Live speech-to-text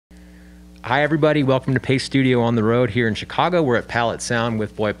Hi, everybody. Welcome to Pace Studio on the road here in Chicago. We're at Pallet Sound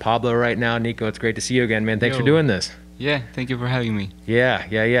with boy Pablo right now. Nico, it's great to see you again, man. Thanks for doing this. Yeah, thank you for having me.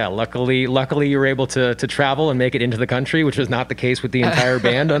 Yeah. Luckily you were able to travel and make it into the country, which was not the case with the entire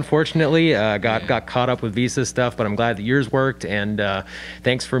band, unfortunately. Got caught up with visa stuff, but I'm glad that yours worked. And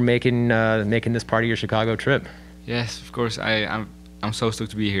thanks for making this part of your Chicago trip. Yes, of course. I'm so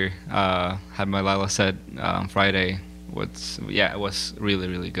stoked to be here. Had my Lila set on Friday. It was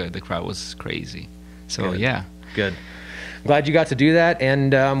really good. The crowd was crazy. So Good. Yeah. Good. Glad you got to do that.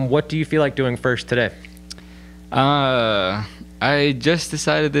 And what do you feel like doing first today? I just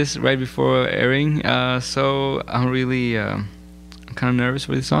decided this right before airing, so I'm really kind of nervous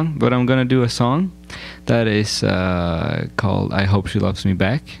for this song, but I'm gonna do a song that is called "I Hope She Loves Me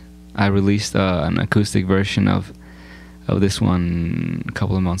Back." I released an acoustic version of this one a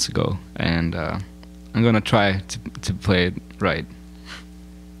couple of months ago, and I'm gonna try to play it right.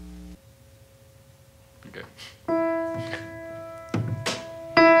 Okay.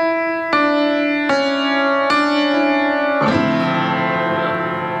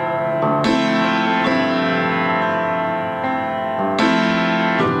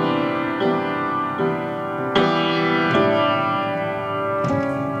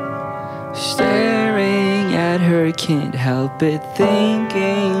 Staring at her, can't help it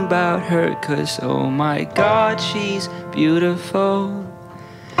thinking about her, 'cause oh my God, she's beautiful.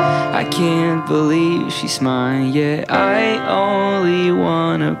 I can't believe she's mine, yeah, I only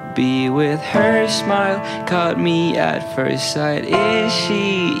wanna be with her. Smile caught me at first sight, is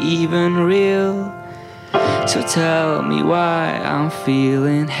she even real? So tell me why I'm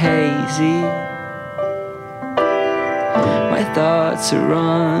feeling hazy. My thoughts are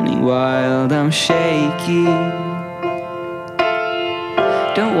running wild, I'm shaky.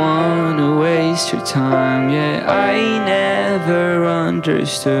 Don't wanna waste your time, yeah, I never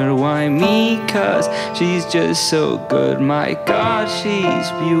understood why me, 'cause she's just so good. My God,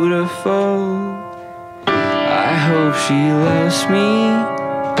 she's beautiful. I hope she loves me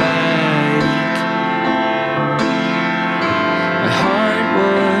back. My heart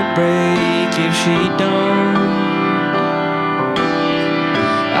would break if she don't.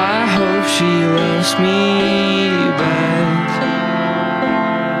 I hope she loves me back.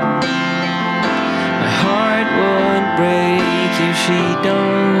 My heart would break if she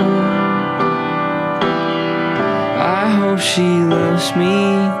don't. I hope she loves me.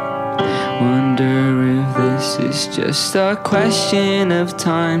 Wonder if this is just a question of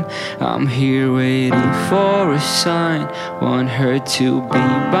time. I'm here waiting for a sign. Want her to be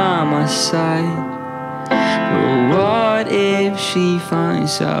by my side. But what if she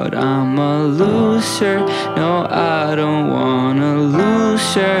finds out I'm a loser? No, I don't wanna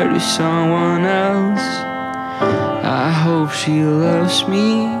lose her to someone else. I hope she loves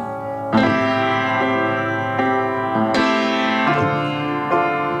me.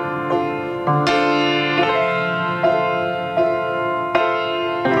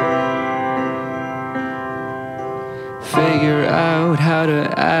 Figure out how to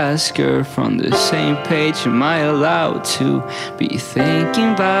ask her from the same page. Am I allowed to be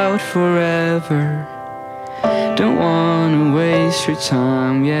thinking about forever? Don't wanna waste your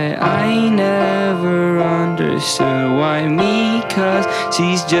time, yeah, I never understood why me, 'cause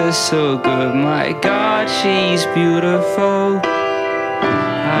she's just so good. My God, she's beautiful.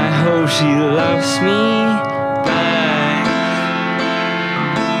 I hope she loves me back.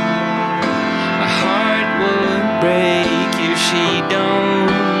 My heart would break if she don't.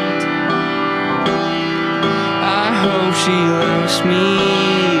 I hope she loves me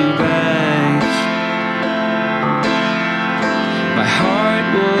back. My heart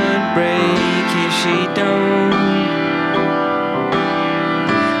would break if she don't.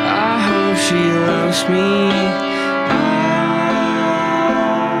 I hope she loves me.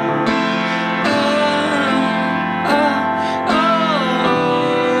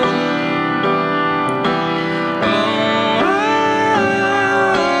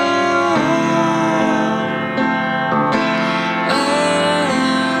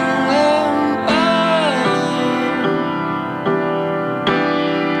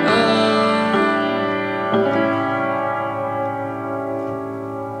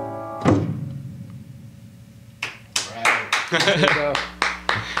 There you go.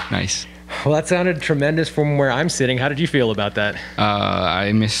 Nice. Well, that sounded tremendous from where I'm sitting. How did you feel about that?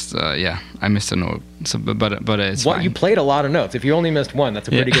 I missed a note. So, but it's What fine. you played a lot of notes. If you only missed one, that's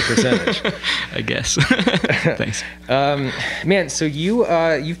a pretty good percentage. I guess. Thanks. Man, so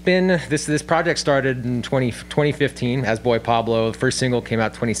you've been this project started in 2015 as Boy Pablo. The first single came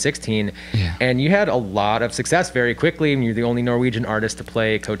out 2016, Yeah. and you had a lot of success very quickly. And you're the only Norwegian artist to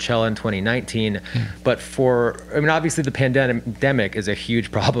play Coachella in 2019. But obviously the pandemic is a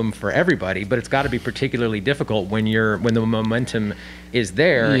huge problem for everybody, but it's got to be particularly difficult when the momentum is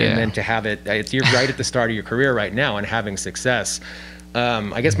there, and then to have you're right at the start of your career right now and having success.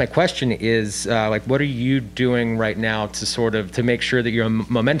 I guess my question is, what are you doing right now to make sure that your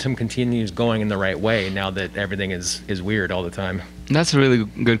momentum continues going in the right way now that everything is weird all the time? That's a really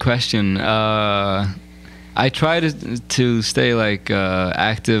good question. I try to stay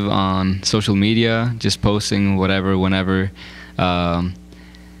active on social media, just posting whatever, whenever.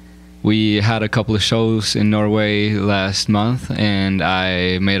 We had a couple of shows in Norway last month, and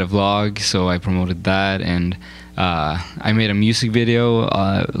I made a vlog, so I promoted that, and I made a music video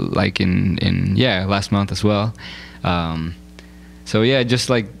last month as well. So yeah,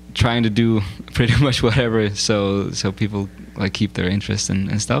 just trying to do pretty much whatever, so people keep their interest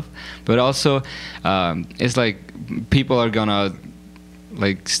and stuff. But also, it's people are gonna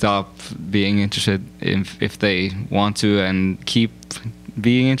stop being interested if they want to, and keep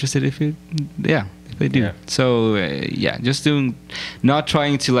being interested if they do. Yeah. So just not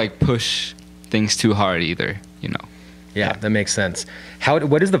trying to push things too hard either, Yeah, that makes sense.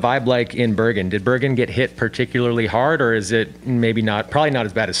 What is the vibe like in Bergen? Did Bergen get hit particularly hard, or is it probably not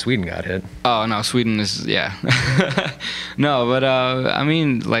as bad as Sweden got hit? Oh no, Sweden is no, but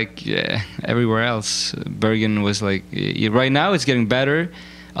everywhere else, Bergen was right now it's getting better,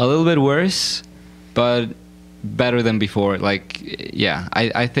 a little bit worse, but better than before. I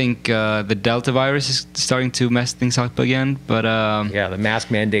think the Delta virus is starting to mess things up again, but the mask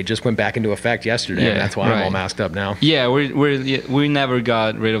mandate just went back into effect yesterday, and that's why I'm all masked up now. Yeah, we never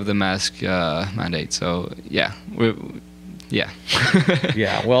got rid of the mask mandate, so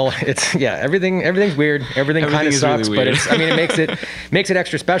Well, everything's weird. Everything kind of sucks, really but it makes it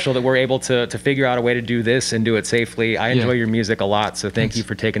extra special that we're able to figure out a way to do this and do it safely. I enjoy your music a lot, so thank you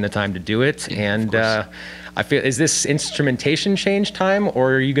for taking the time to do it. And I feel, is this instrumentation change time,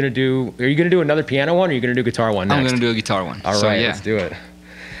 or are you gonna do another piano one, or are you gonna do guitar one next? I'm gonna do a guitar one. All right, let's do it.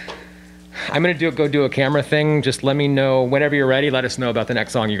 I'm gonna go do a camera thing. Just let me know whenever you're ready. Let us know about the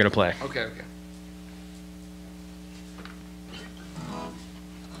next song you're gonna play. Okay.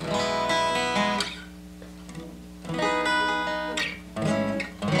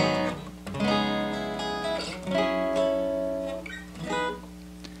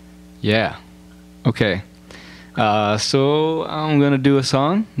 Yeah. Okay. So I'm gonna do a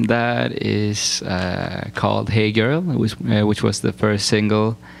song that is called "Hey Girl," which was the first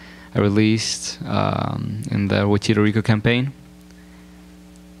single I released in the Wachito Rico campaign.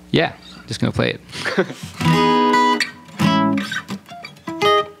 Yeah, just gonna play it.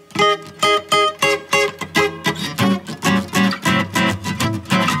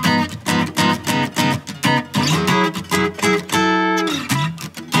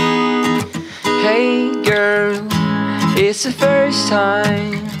 It's the first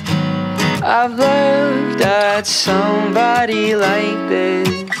time I've looked at somebody like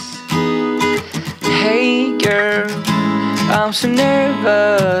this. Hey girl, I'm so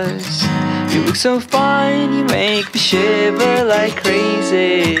nervous. You look so fine, you make me shiver like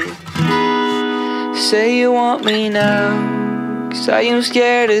crazy. Say you want me now, 'cause I am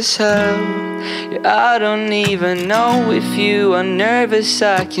scared as hell. Yeah, I don't even know if you are nervous,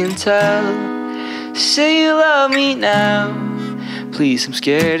 I can tell. Say you love me now, please, I'm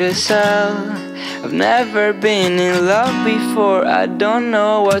scared as hell. I've never been in love before, I don't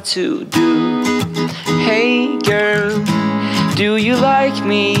know what to do. Hey girl, do you like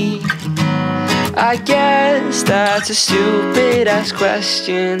me? I guess that's a stupid ass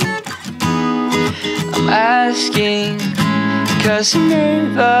question I'm asking, 'cause I'm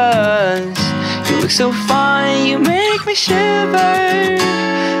nervous. You look so fine, you make me shiver.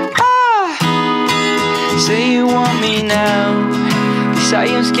 Say you want me now, 'cause I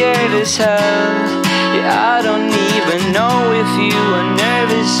am scared as hell. Yeah, I don't even know if you are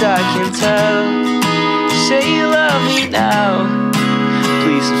nervous, I can tell. Say you love me now,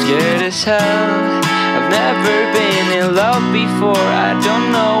 please, I'm scared as hell. I've never been in love before, I don't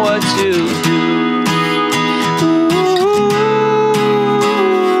know what to do.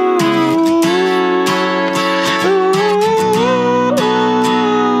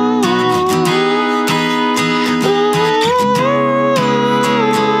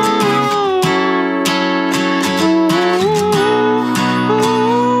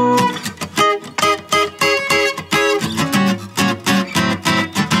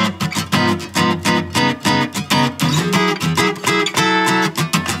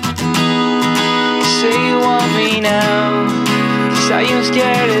 I am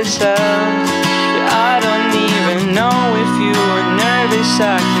scared as hell. Yeah, I don't even know if you are nervous,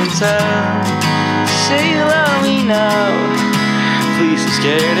 I can tell. Say you love me now, please, I'm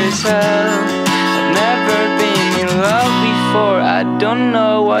scared as hell. I've never been in love before, I don't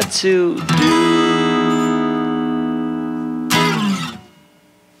know what to do.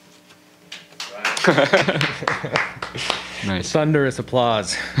 Nice. Thunderous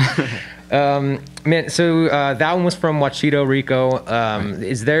applause. Man, so that one was from Wachito Rico.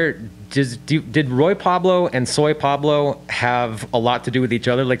 Is there, did Roy Pablo and Soy Pablo have a lot to do with each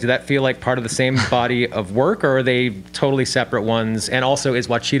other? Like, did that feel like part of the same body of work, or are they totally separate ones? And also, is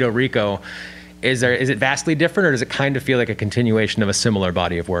Wachito Rico, is it vastly different, or does it kind of feel like a continuation of a similar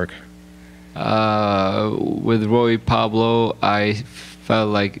body of work? With Roy Pablo, I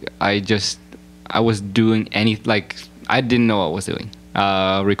felt like I was doing like I didn't know what I was doing,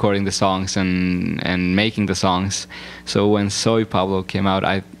 recording the songs and making the songs. So when Soy Pablo came out,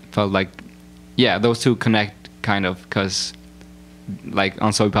 I felt like, yeah, those two connect kind of, because like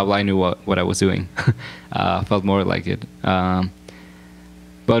on Soy Pablo I knew what I was doing. Felt more like it.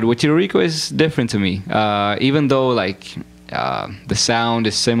 But Wachito Rico is different to me, even though like the sound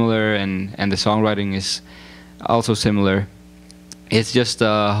is similar and the songwriting is also similar. It's just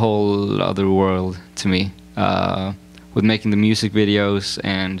a whole other world to me, with making the music videos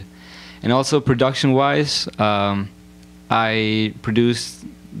and also production-wise. I produced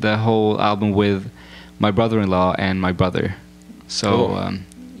the whole album with my brother-in-law and my brother. So cool.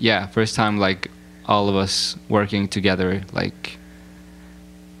 Yeah, first time like all of us working together, like,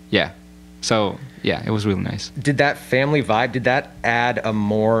 yeah. So yeah, it was really nice. Did that family vibe, did that add a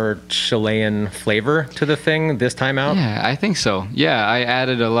more Chilean flavor to the thing this time out? Yeah, I think so. Yeah, I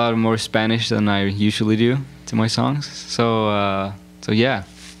added a lot more Spanish than I usually do to my songs. So yeah,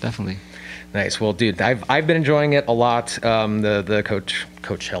 definitely. Nice. Well, dude, I've been enjoying it a lot. The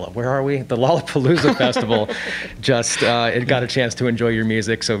Coachella, where are we? The Lollapalooza Festival. Just it got a chance to enjoy your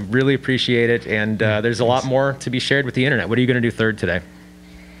music, so really appreciate it. And there's a lot more to be shared with the internet. What are you going to do third today?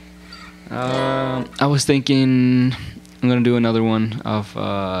 I was thinking I'm gonna do another one of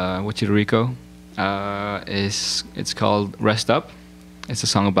Wachito Rico. It's called Rest Up. It's a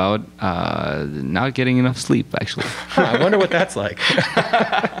song about not getting enough sleep, actually. I wonder what that's like.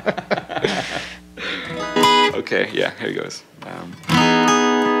 Okay, yeah, here it goes.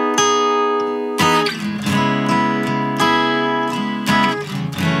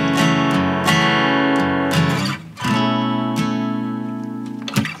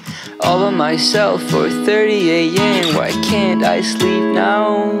 All by myself for 30 a.m. Why can't I sleep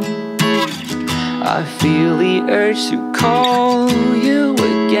now? I feel the urge to call you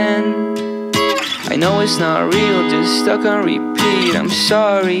again. I know it's not real, just stuck on repeat. I'm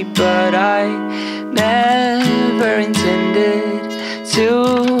sorry, but I never intended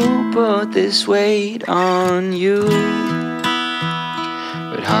to put this weight on you.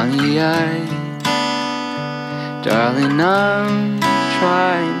 But honey, darling, I'm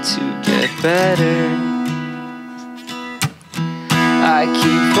trying to get better. I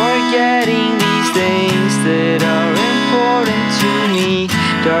keep forgetting these things that are important to me.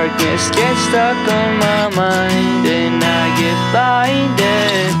 Darkness gets stuck on my mind and I get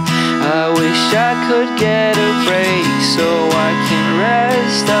blinded. I wish I could get a break so I can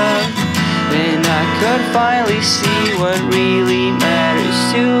rest up and I could finally see what really matters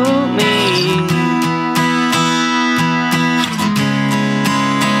to me.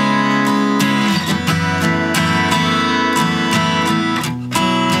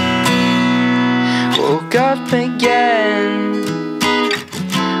 Woke up again.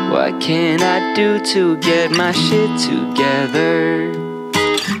 What can I do to get my shit together?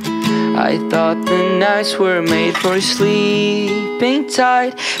 I thought the nights were made for sleeping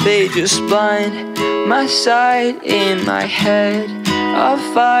tight. They just blind my sight. In my head a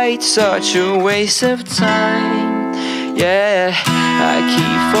fight, such a waste of time. Yeah, I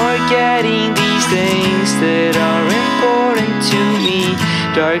keep forgetting these things that are important to me.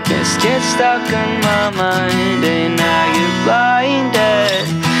 Darkness gets stuck on my mind and I get blinded.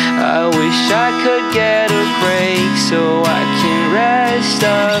 I wish I could get a break so I can rest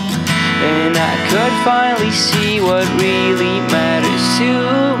up and I could finally see what really matters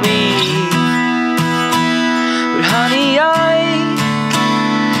to me. But honey,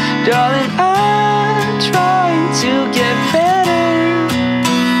 darling, I'm trying to get better.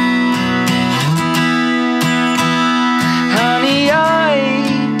 Honey,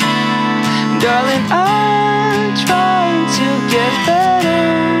 darling, I'm trying to get better.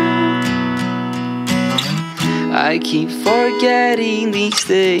 I I keep forgetting these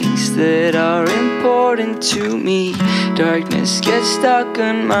things that are important to me. Darkness gets stuck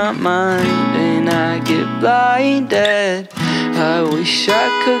on my mind and I get blinded. I wish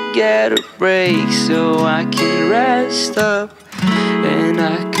I could get a break so I can rest up and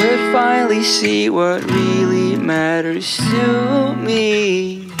I could finally see what really matters to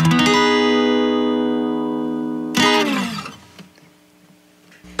me.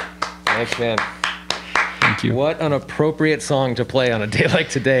 Thanks, man. Thank you. What an appropriate song to play on a day like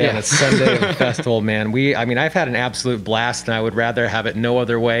today, on a Sunday of a festival, man. I mean, I've had an absolute blast, and I would rather have it no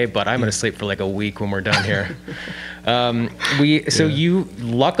other way, but I'm going to sleep for like a week when we're done here. You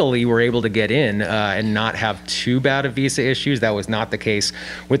luckily were able to get in and not have too bad of visa issues. That was not the case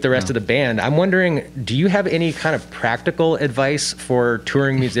with the rest of the band. I'm wondering, do you have any kind of practical advice for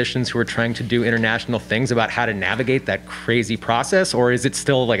touring musicians who are trying to do international things about how to navigate that crazy process, or is it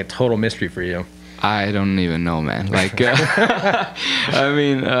still like a total mystery for you? I don't even know, man. Like, I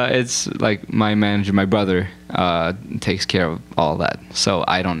mean, it's like my manager, my brother, takes care of all that. So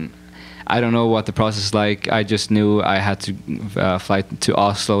I don't know what the process is like. I just knew I had to fly to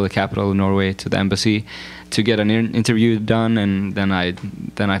Oslo, the capital of Norway, to the embassy to get an interview done, and then I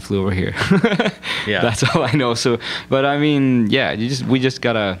flew over here. Yeah, that's all I know. So, but I mean, yeah, we just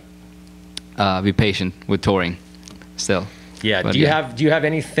gotta be patient with touring, still. Yeah. But do you have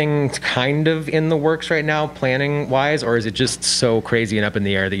anything kind of in the works right now, planning wise, or is it just so crazy and up in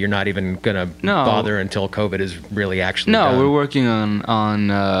the air that you're not even gonna bother until COVID is really actually done? We're working on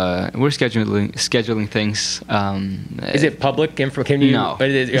we're scheduling things. Is it public info? Can you? No.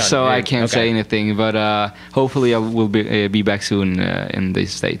 So I can't say anything. But hopefully I will be back soon in the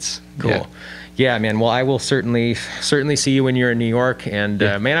States. Cool. Yeah, man. Well, I will certainly see you when you're in New York, and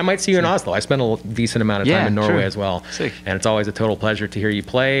man, I might see you in Oslo. I spent a decent amount of time in Norway as well. Sick. And it's always a total pleasure to hear you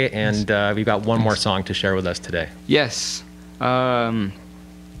play. And we've got one more song to share with us today. Yes. Just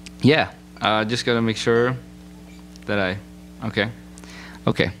gotta make sure that Okay.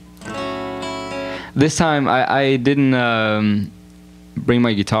 This time I didn't bring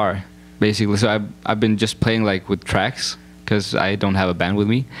my guitar, basically. So I've been just playing like with tracks because I don't have a band with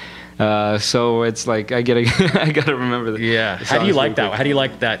me. So it's like I gotta remember that. Yeah. How do you like that? How do you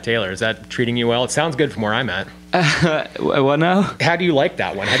like that, Taylor? Is that treating you well? It sounds good from where I'm at. What now? How do you like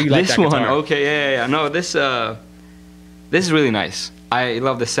that one? How do you like this that guitar? one? Okay, yeah. No, this is really nice. I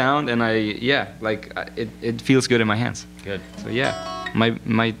love the sound, and it feels good in my hands. Good. So yeah,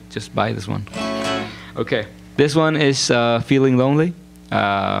 might just buy this one. Okay, this one is "Feeling Lonely"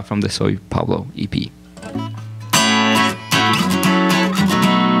 from the Soy Pablo EP.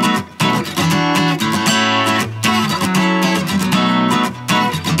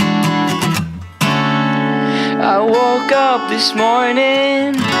 I woke up this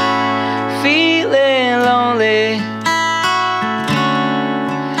morning feeling lonely.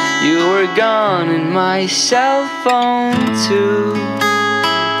 You were gone and my cell phone too.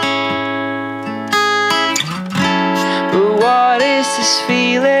 But what is this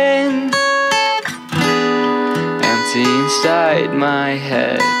feeling? Empty inside my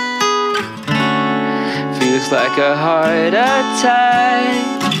head. Feels like a heart attack.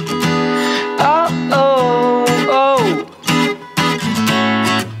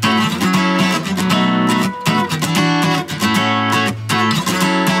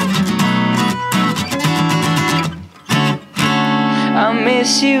 I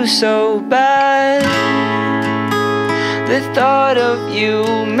miss you so bad. The thought of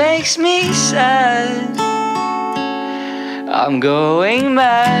you makes me sad. I'm going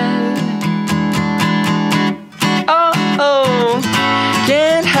mad. Oh,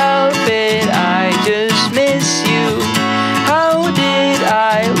 can't help it, I just miss you. How did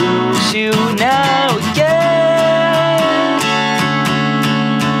I lose you now again?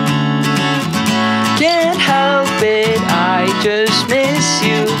 Can't help it, I just miss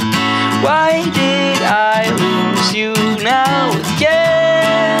you. Why did I lose you now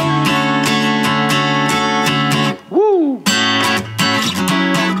again? Woo!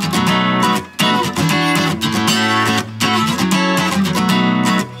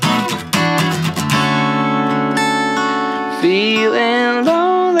 Feeling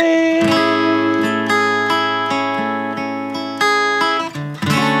lonely.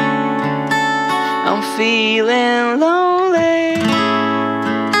 I'm feeling lonely.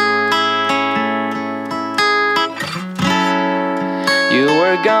 You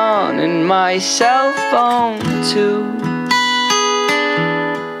were gone and my cell phone too.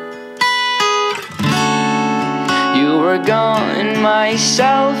 You were gone and my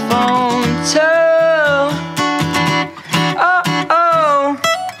cell phone too.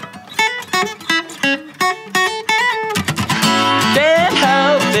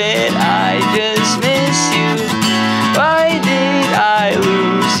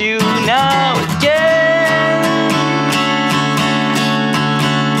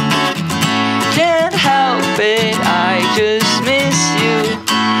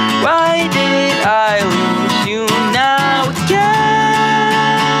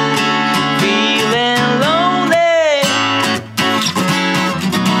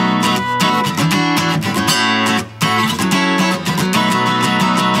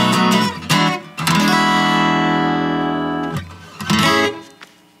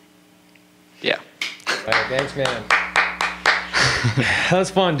 man. That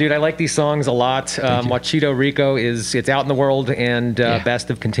was fun, dude. I like these songs a lot. Wachito Rico it's out in the world, and best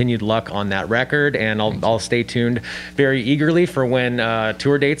of continued luck on that record. And I'll stay tuned very eagerly for when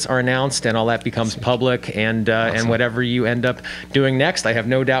tour dates are announced and all that becomes public, and whatever you end up doing next. I have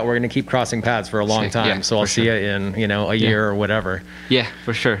no doubt we're going to keep crossing paths for a long time. Yeah, so I'll see you in a year or whatever. Yeah,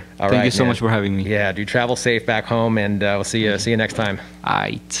 for sure. All Thank right, you so man. much for having me. Yeah, dude. Travel safe back home, and we'll see you next time.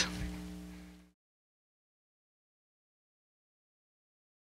 Aight.